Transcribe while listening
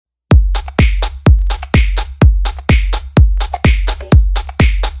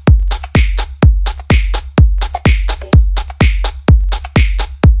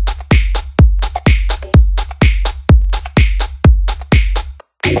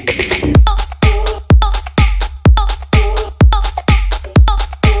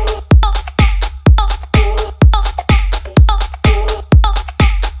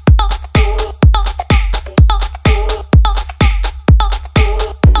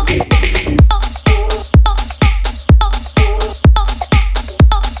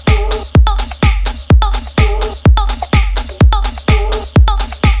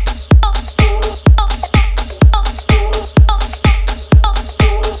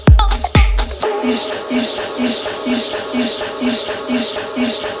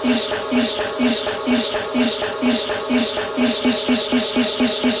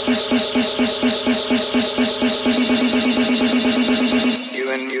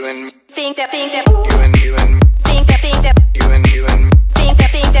Think that you and think that you and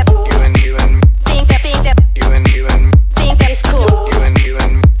think that you and think that is cool. You and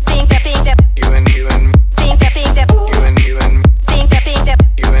think that you and think that you and think that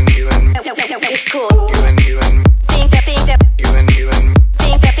you and is cool. You and think that you and think that you and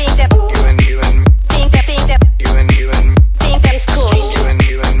think that you and think that is cool. You and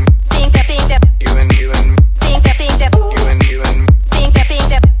think that you and think that you and think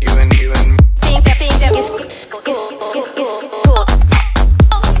that you and think that is cool.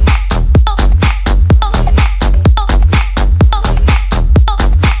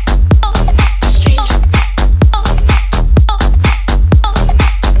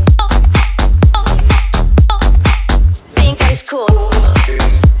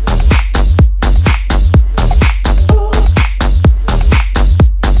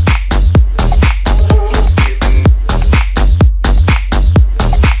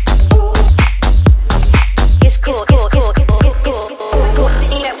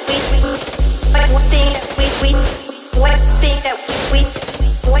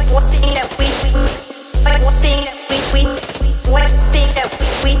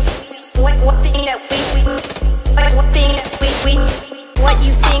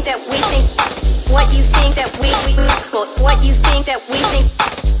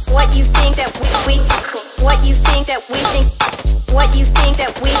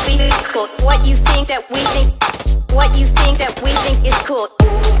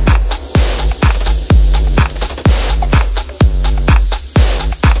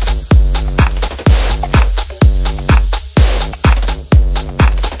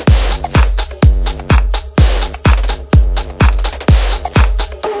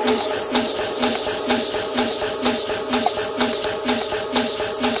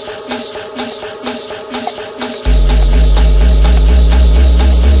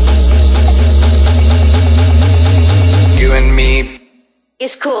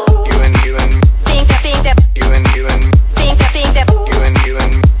 It's cool.